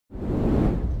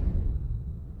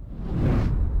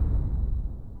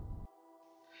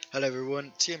Hello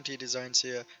everyone, TMT Designs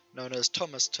here, known as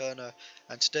Thomas Turner,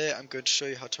 and today I'm going to show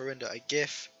you how to render a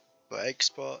GIF for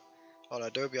export on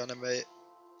Adobe Animate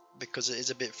because it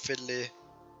is a bit fiddly.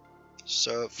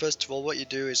 So first of all, what you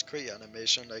do is create your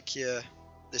animation. Like here,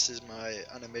 this is my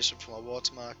animation for my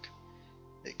watermark.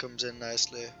 It comes in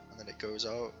nicely and then it goes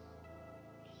out.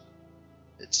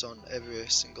 It's on every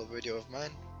single video of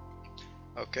mine.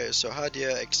 Okay, so how do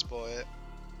you export it?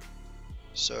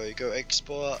 So you go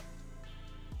export,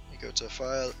 you go to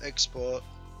file, export,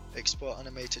 export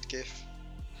animated GIF.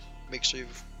 Make sure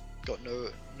you've got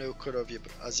no color of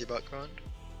as your background.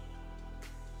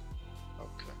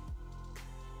 Okay.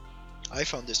 I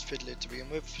found this fiddly to begin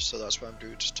with, so that's why I'm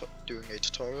doing a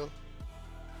tutorial.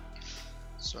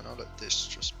 So now let this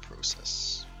just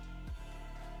process.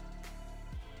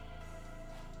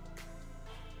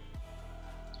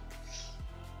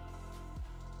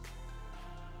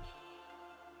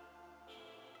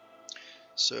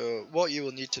 So what you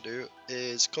will need to do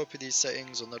is copy these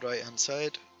settings on the right hand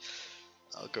side.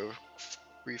 I'll go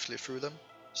briefly through them.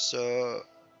 So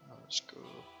let's go,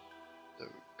 there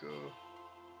we go.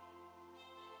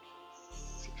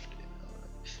 59.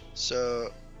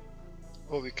 So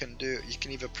what we can do, you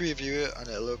can either preview it and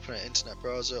it'll open an internet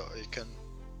browser, or you can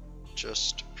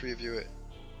just preview it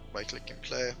by clicking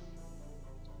play.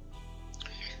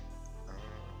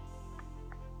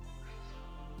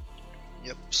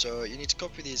 Yep, so you need to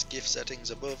copy these GIF settings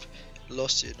above,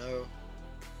 loss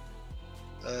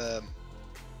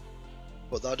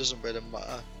but that doesn't really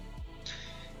matter.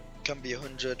 It can be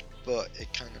 100, but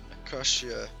it can crash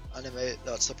your animate.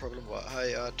 That's the problem what I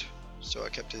had, so I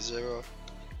kept it 0.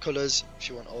 Colors, if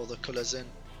you want all the colors in,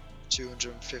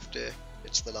 250,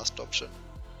 it's the last option.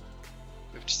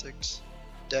 56.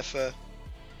 Defer,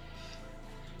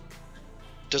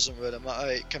 doesn't really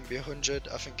matter, it can be 100.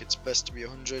 I think it's best to be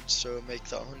 100, so make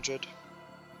that 100.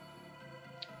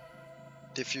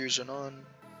 Diffusion on,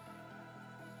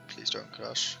 please don't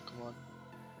crash, come on.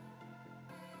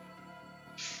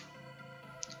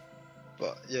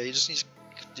 But yeah, you just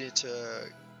need to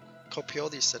copy all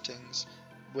these settings.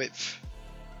 Width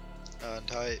and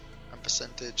height and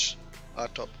percentage are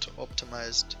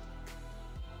optimized,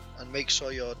 and make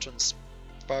sure your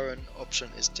transparent option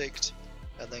is ticked,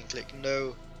 and then click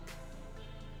no,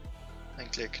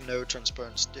 and click no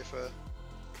transparent differ,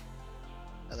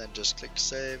 and then just click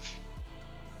save,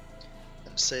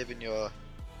 and save in your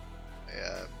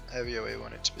area where you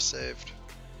want it to be saved.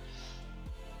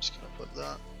 Just gonna put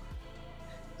that,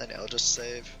 then it'll just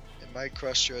save. It might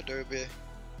crash your Adobe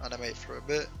Animate for a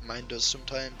bit, mine does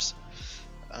sometimes,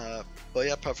 but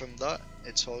yeah, apart from that,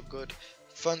 it's all good.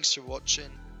 Thanks for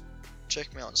watching.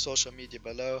 Check me out on social media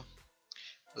below.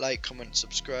 Like, comment,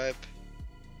 subscribe,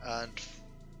 and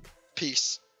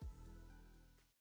peace.